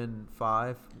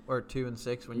 2-5 or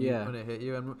 2-6 when it hit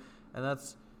you, and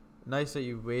that's nice that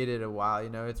you waited a while.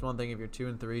 It's one thing if you're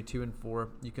 2-3, 2-4,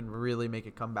 you can really make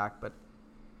a comeback, but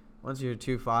once you're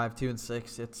 2-5,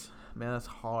 2-6, that's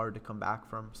hard to come back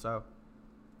from. So,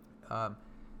 I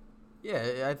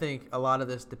think a lot of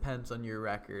this depends on your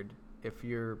record. If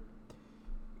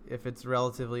it's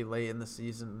relatively late in the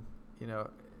season,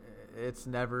 it's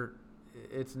never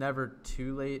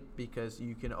too late, because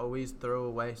you can always throw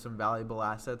away some valuable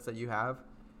assets that you have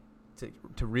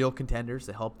to real contenders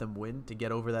to help them win, to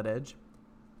get over that edge,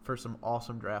 for some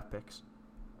awesome draft picks.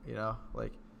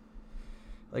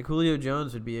 Like Julio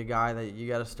Jones would be a guy that you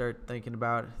got to start thinking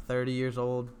about. 30 years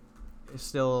old, is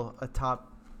still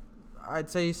I'd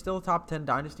say he's still a top 10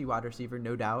 dynasty wide receiver,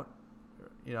 no doubt.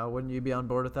 Wouldn't you be on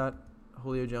board with that?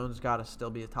 Julio Jones got to still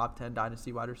be a top 10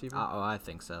 dynasty wide receiver? Oh, I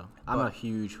think so. I'm a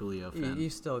huge Julio fan.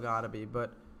 He's still got to be,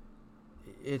 but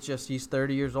it's just he's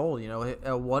 30 years old.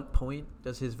 At what point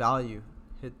does his value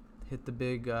hit the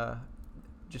big,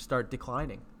 just start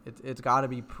declining? It's got to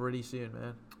be pretty soon,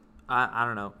 man. I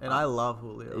don't know. And I love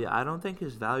Julio. Yeah, I don't think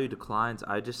his value declines.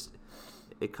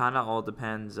 It kind of all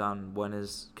depends on when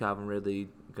is Calvin Ridley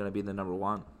going to be the number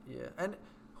 1. Yeah, and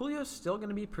Julio's still going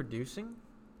to be producing.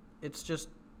 It's just,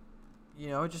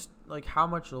 just like how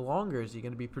much longer is he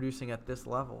going to be producing at this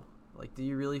level? Like, do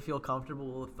you really feel comfortable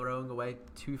with throwing away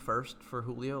 2 firsts for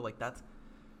Julio? Like,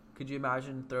 could you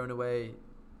imagine throwing away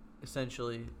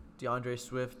essentially DeAndre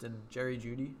Swift and Jerry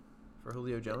Jeudy for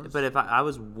Julio Jones? But if I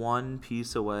was one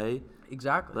piece away,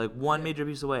 exactly, like one major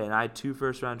piece away, and I had 2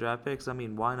 first-round draft picks, I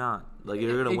mean, why not? Like,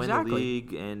 you're going to win the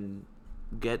league and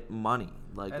get money.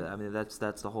 Like, I mean, that's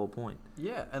the whole point.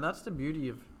 Yeah, and that's the beauty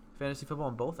of fantasy football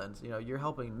on both ends. You're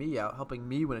helping me out, helping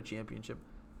me win a championship,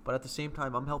 but at the same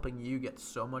time, I'm helping you get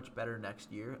so much better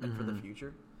next year and for the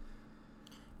future.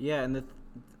 Yeah, and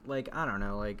I don't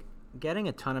know, like getting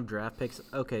a ton of draft picks.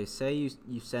 Okay, say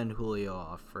you send Julio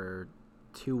off for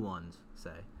 2 1s, say,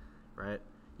 right?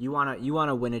 You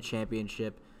wanna win a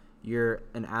championship. You're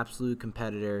an absolute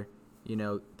competitor.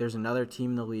 There's another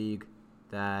team in the league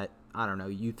that I don't know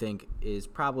you think is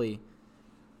probably,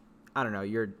 I don't know,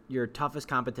 your toughest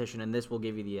competition, and this will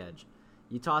give you the edge.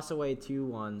 You toss away 2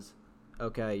 1s.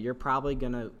 Okay, you're probably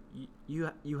gonna you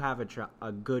have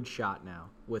a good shot now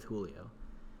with Julio.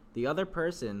 The other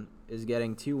person is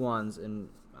getting 2 1s, and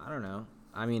I don't know.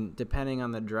 I mean, depending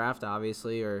on the draft,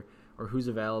 obviously, or who's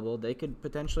available, they could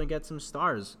potentially get some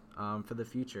stars for the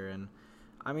future. And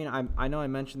I mean, I know I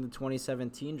mentioned the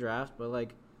 2017 draft, but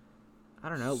like, I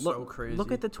don't know. So crazy.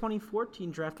 Look at the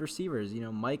 2014 draft receivers. You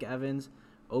know, Mike Evans,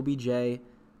 OBJ.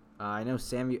 I know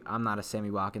I'm not a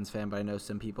Sammy Watkins fan, but I know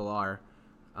some people are.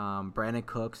 Brandon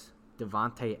Cooks,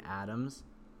 Devontae Adams.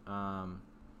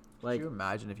 Could you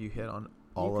imagine if you hit on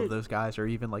all could- of those guys, or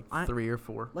even like 3 or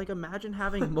 4? Like, imagine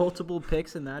having multiple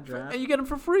picks in that draft. And you get them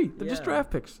for free. They're just Yeah.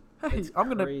 draft picks. Hey, It's I'm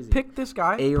gonna crazy. pick this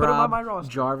guy, put him on A-Rob, my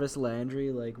roster. Jarvis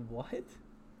Landry, like what?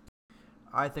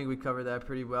 I think we covered that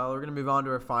pretty well. We're gonna move on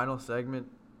to our final segment.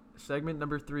 Segment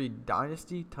number 3,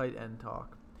 Dynasty Tight End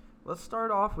Talk. Let's start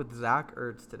off with Zach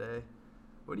Ertz today.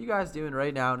 What are you guys doing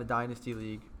right now in a Dynasty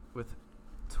League with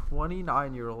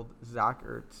 29-year-old Zach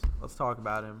Ertz? Let's talk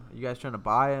about him. Are you guys trying to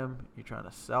buy him? You trying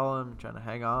to sell him? Trying to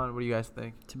hang on? What do you guys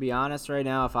think? To be honest, right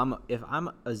now, if I'm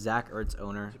a Zach Ertz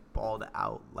owner, He balled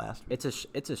out last week.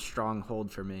 it's a strong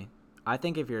hold for me. I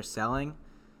think if you're selling,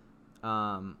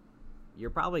 you're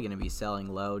probably going to be selling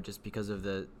low just because of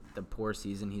the poor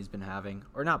season he's been having,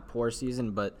 or not poor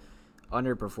season, but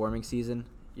underperforming season.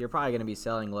 You're probably going to be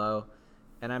selling low,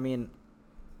 and I mean,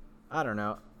 I don't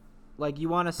know, like you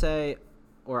want to say,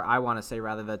 or I want to say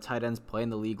rather, that tight ends play in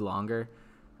the league longer.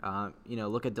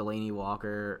 Look at Delaney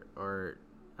Walker, or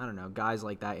I don't know, guys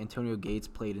like that. Antonio Gates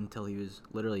played until he was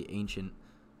literally ancient.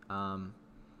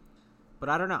 But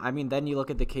I don't know. I mean, then you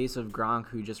look at the case of Gronk,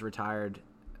 who just retired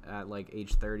at like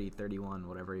age 30, 31,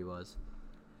 whatever he was.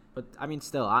 But, I mean,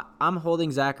 still, I'm holding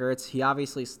Zach Ertz. He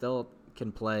obviously still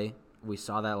can play. We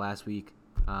saw that last week.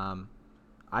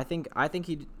 I think I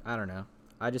don't know.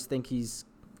 I just think he's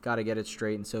got to get it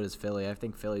straight, and so does Philly. I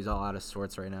think Philly's all out of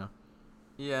sorts right now.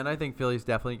 Yeah, and I think Philly's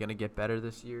definitely going to get better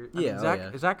this year. Yeah,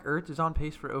 Zach Ertz is on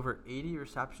pace for over 80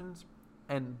 receptions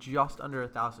and just under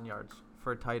 1,000 yards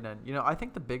for a tight end. You know, I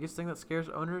think the biggest thing that scares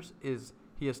owners is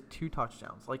he has 2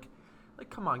 touchdowns. Like,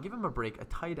 come on, give him a break. A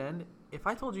tight end. If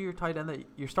I told you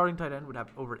your starting tight end would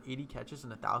have over 80 catches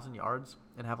and 1,000 yards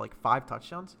and have like 5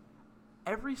 touchdowns,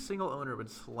 every single owner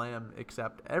would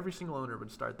every single owner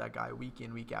would start that guy week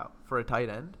in, week out for a tight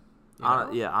end. You know?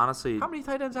 Yeah, honestly. How many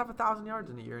tight ends have 1,000 yards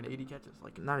in a year and 80 catches?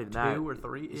 Like Not even 2 that. or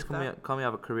 3. He's if coming that.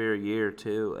 off a career year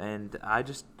too, and I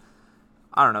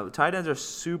don't know. Tight ends are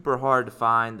super hard to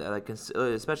find,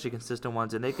 especially consistent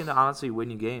ones, and they can honestly win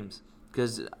you games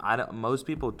because most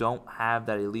people don't have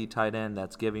that elite tight end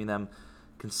that's giving them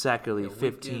consecutively week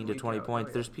 15 in, to week 20 out.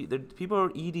 points. Oh, yeah. People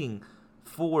are eating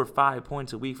 4 or 5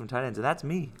 points a week from tight ends, and that's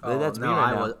me. That's me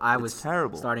right now. I It's was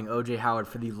terrible. starting O.J. Howard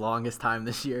for the longest time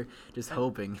this year, just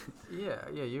hoping. Yeah,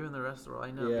 you and the rest of the world.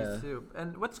 I know, Yeah. me too.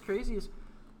 And what's crazy is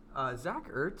Zach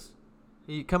Ertz,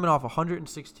 he coming off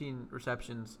 116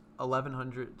 receptions,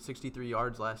 1,163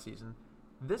 yards last season.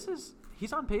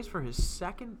 He's on pace for his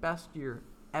second best year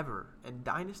ever. And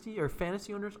dynasty or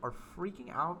fantasy owners are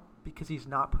freaking out because he's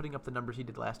not putting up the numbers he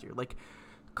did last year. Like,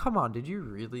 come on, did you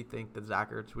really think that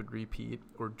Zach Ertz would repeat,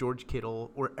 or George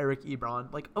Kittle, or Eric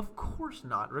Ebron? Like, of course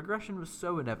not. Regression was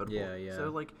so inevitable. Yeah. So,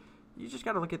 like, you just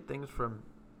got to look at things from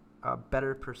a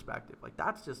better perspective. Like,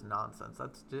 that's just nonsense.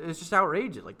 It's just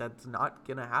outrageous. Like, that's not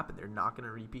going to happen. They're not going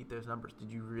to repeat those numbers.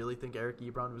 Did you really think Eric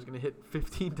Ebron was going to hit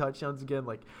 15 touchdowns again?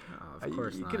 Like, Of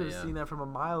course you not, could have yeah. seen that from a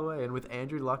mile away. And with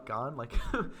Andrew Luck gone, like,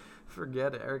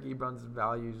 forget it. Eric Ebron's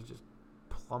values just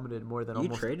plummeted more than You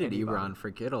almost traded anybody. Ebron for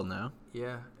Kittle, no?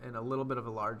 Yeah, and a little bit of a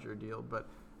larger deal, but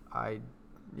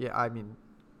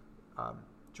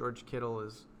George Kittle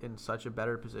is in such a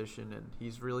better position, and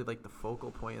he's really like the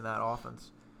focal point in that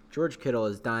offense. George Kittle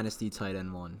is dynasty tight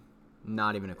end 1.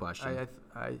 Not even a question.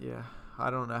 I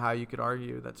don't know how you could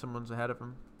argue that someone's ahead of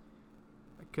him.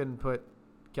 I couldn't put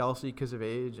Kelsey because of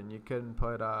age, and you can't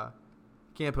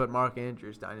put Mark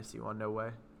Andrews dynasty 1. No way.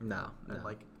 No. And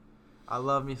I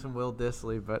love me some Will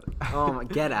Disley, but Oh my,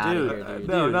 get out of Dude, here, dude.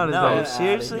 No, not as no, bad.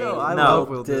 seriously, No, I no, love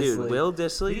Will dude, Disley. Will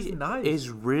Disley He's nice. is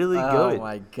really Oh good.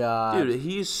 my god. Dude,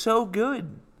 he's so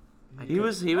good. He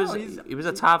was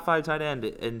a top 5 tight end,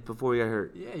 and before he got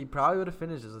hurt. Yeah, he probably would have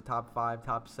finished as a top 5,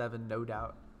 top 7, no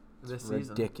doubt, this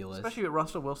season. Ridiculous. Especially with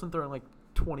Russell Wilson throwing like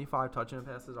 25 touchdown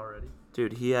passes already.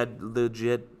 Dude, he had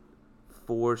legit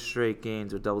 4 straight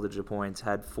games with double-digit points,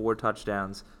 had 4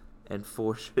 touchdowns, and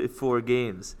 4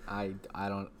 games. I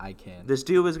can't. This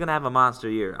dude was gonna have a monster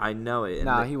year. I know it.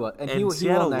 Nah, he will. And he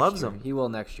Seattle will next loves year. him. He will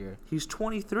next year. He's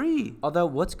 23. Although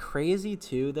what's crazy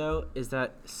too though is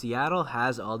that Seattle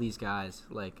has all these guys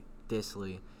like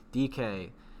Disley,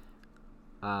 DK,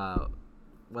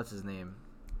 what's his name?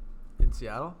 In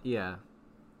Seattle? Yeah.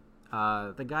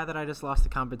 The guy that I just lost the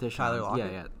competition. Tyler on.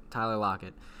 Lockett? Yeah, Tyler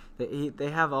Lockett.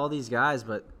 They have all these guys,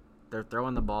 but they're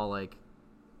throwing the ball like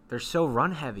they're so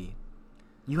run heavy.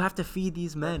 You have to feed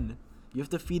these men. You have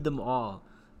to feed them all.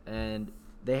 And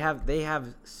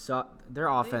their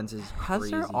offense is Has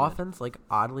crazy. their offense like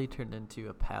oddly turned into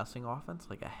a passing offense,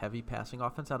 like a heavy passing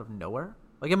offense out of nowhere?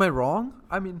 Like, am I wrong?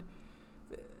 I mean,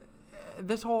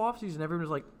 this whole offseason, everyone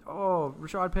was like, "Oh,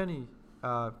 Rashad Penny,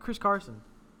 Chris Carson,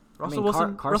 Russell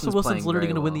Wilson. Russell Wilson's literally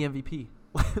going to win the MVP."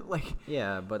 Like,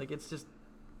 yeah, but like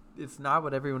it's not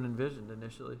what everyone envisioned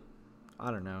initially. I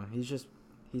don't know.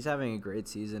 He's having a great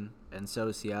season, and so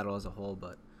is Seattle as a whole.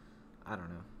 But I don't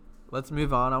know. Let's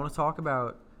move on. I want to talk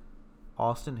about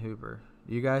Austin Hooper.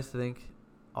 Do you guys think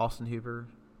Austin Hooper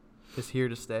is here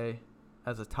to stay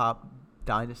as a top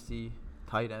dynasty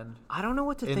tight end? I don't know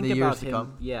what to in think the about years to him.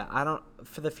 come? Yeah, I don't.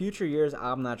 For the future years,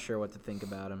 I'm not sure what to think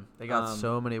about him. They got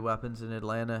so many weapons in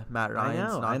Atlanta. Matt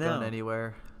Ryan's I not know. going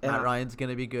anywhere. And Matt Ryan's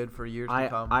going to be good for years to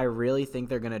come. I really think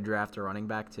they're going to draft a running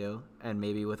back too, and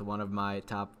maybe with one of my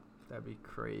That'd be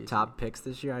crazy. top picks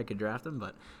this year, I could draft him.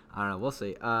 But I don't know. We'll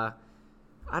see.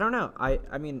 I don't know.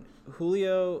 I mean,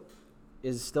 Julio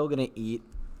is still going to eat.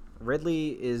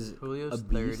 Ridley is Julio's a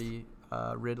beast. 30.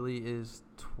 Ridley is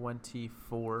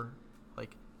 24.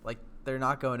 Like they're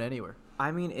not going anywhere.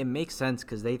 I mean, it makes sense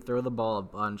because they throw the ball a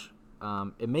bunch.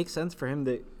 It makes sense for him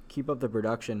to keep up the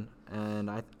production, and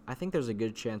I think there's a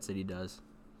good chance that he does.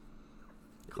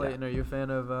 Clayton, are you a fan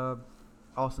of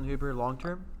Austin Hooper long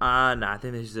term? Nah, I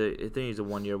think he's a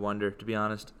 1-year wonder, to be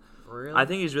honest. Really? I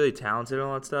think he's really talented and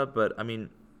all that stuff, but I mean,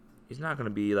 he's not going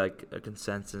to be like a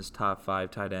consensus top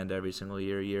 5 tight end every single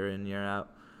year in, year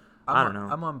out. I don't know.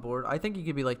 I'm on board. I think he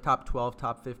could be like top 12,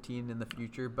 top 15 in the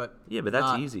future, but Yeah, but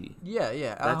that's easy. Yeah,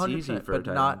 That's 100%, easy for a but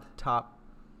tight not end. top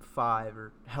 5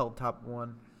 or held top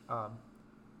 1.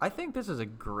 I think this is a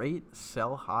great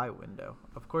sell high window.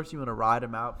 Of course, you want to ride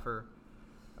him out for.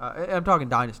 I'm talking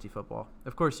dynasty football.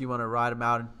 Of course, you want to ride him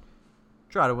out and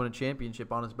try to win a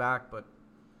championship on his back, but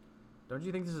don't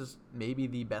you think this is maybe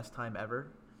the best time ever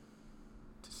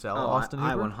to sell Austin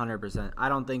Hooper? I 100%. I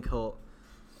don't think he'll.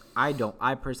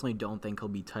 I personally don't think he'll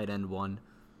be tight end 1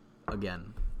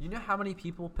 again. You know how many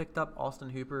people picked up Austin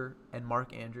Hooper and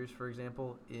Mark Andrews, for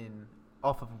example,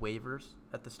 off of waivers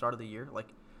at the start of the year?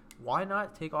 Like, why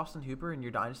not take Austin Hooper in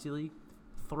your dynasty league?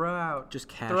 Throw out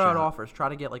offers. Try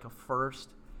to get like a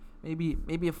first,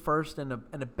 maybe a first and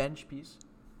a bench piece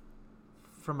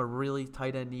from a really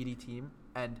tight end needy team,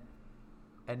 and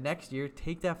next year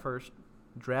take that first,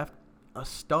 draft a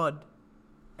stud,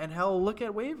 and hell, look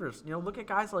at waivers. Look at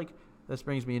guys like. This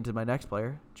brings me into my next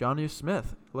player, Jonnu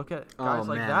Smith. Look at guys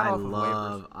like that off of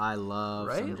waivers. I love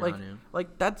right? some Jonnu.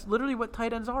 Like that's literally what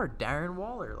tight ends are. Darren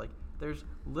Waller. Like there's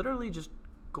literally just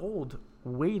gold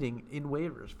waiting in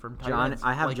waivers from tight ends.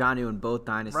 I have like, Jonnu in both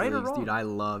dynasty right or leagues, wrong? dude. I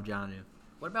love Jonnu.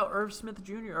 What about Irv Smith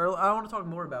Jr.? Or I want to talk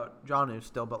more about Jonnu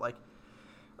still, but like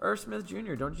Irv Smith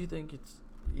Jr. Don't you think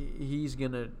he's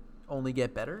gonna only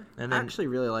get better? And I then actually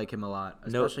really like him a lot,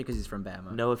 especially because he's from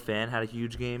Bama. Noah Fant had a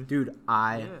huge game. Dude,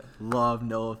 I love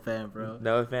Noah Fant, bro.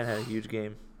 Noah Fant had a huge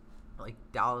game. Like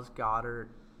Dallas Goedert,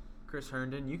 Chris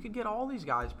Herndon. You could get all these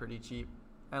guys pretty cheap.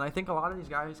 And I think a lot of these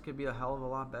guys could be a hell of a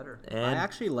lot better. And I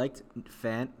actually liked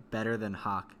Fant better than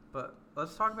Hawk. But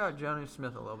let's talk about Jonnu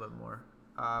Smith a little bit more.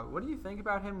 What do you think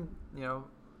about him,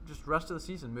 just rest of the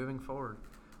season moving forward?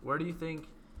 Where do you think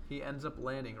he ends up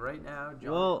landing right now,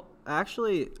 John? Well,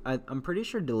 actually, I'm pretty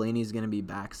sure Delaney's going to be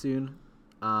back soon.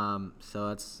 So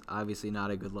that's obviously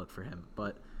not a good look for him.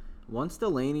 But once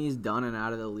Delaney's done and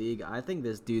out of the league, I think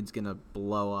this dude's going to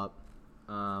blow up.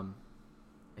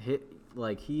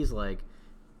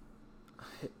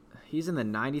 He's in the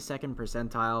 92nd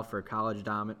percentile for college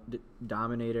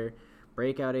dominator,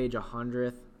 breakout age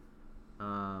 100th,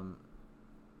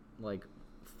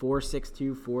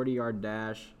 4.62 40-yard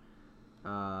dash,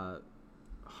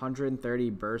 130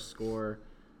 burst score.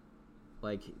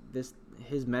 Like his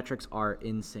metrics are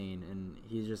insane, and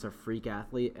he's just a freak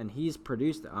athlete, and he's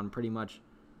produced on pretty much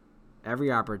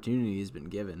every opportunity he's been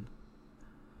given.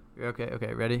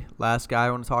 Okay, ready? Last guy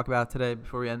I want to talk about today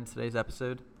before we end today's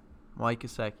episode, Mike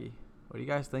Gesicki. What do you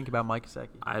guys think about Mike Gesicki?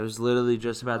 I was literally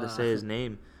just about to say his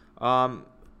name. All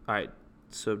right,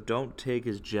 so don't take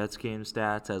his Jets game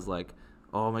stats as like,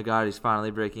 oh my God, he's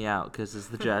finally breaking out because it's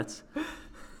the Jets.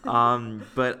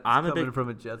 But I'm coming from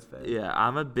a Jets fan. Yeah,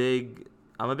 I'm a big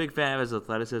fan of his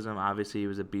athleticism. Obviously, he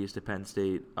was a beast at Penn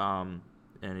State, and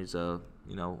he's a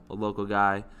local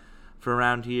guy for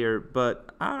around here.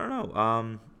 But I don't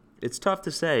know. It's tough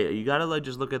to say. You gotta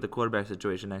just look at the quarterback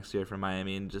situation next year for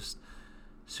Miami and just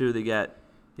see who they get.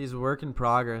 He's a work in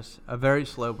progress, a very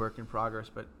slow work in progress,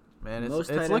 but man,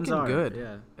 it's looking good.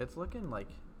 Yeah. It's looking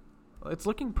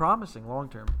promising long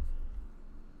term.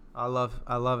 I love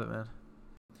it, man.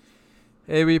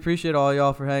 Hey, we appreciate all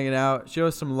y'all for hanging out. Show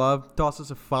us some love. Toss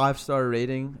us a 5-star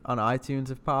rating on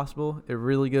iTunes if possible. It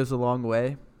really goes a long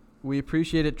way. We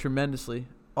appreciate it tremendously.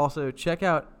 Also, check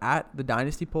out at the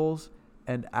Dynasty Polls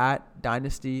and at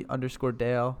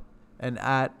Dynasty_Dale and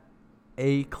at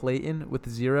A Clayton with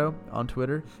 0 on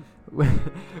Twitter.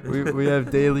 we have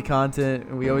daily content,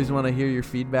 and we always want to hear your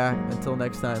feedback. Until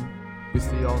next time, we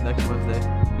see y'all next Wednesday.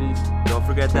 Peace. Don't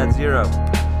forget that 0.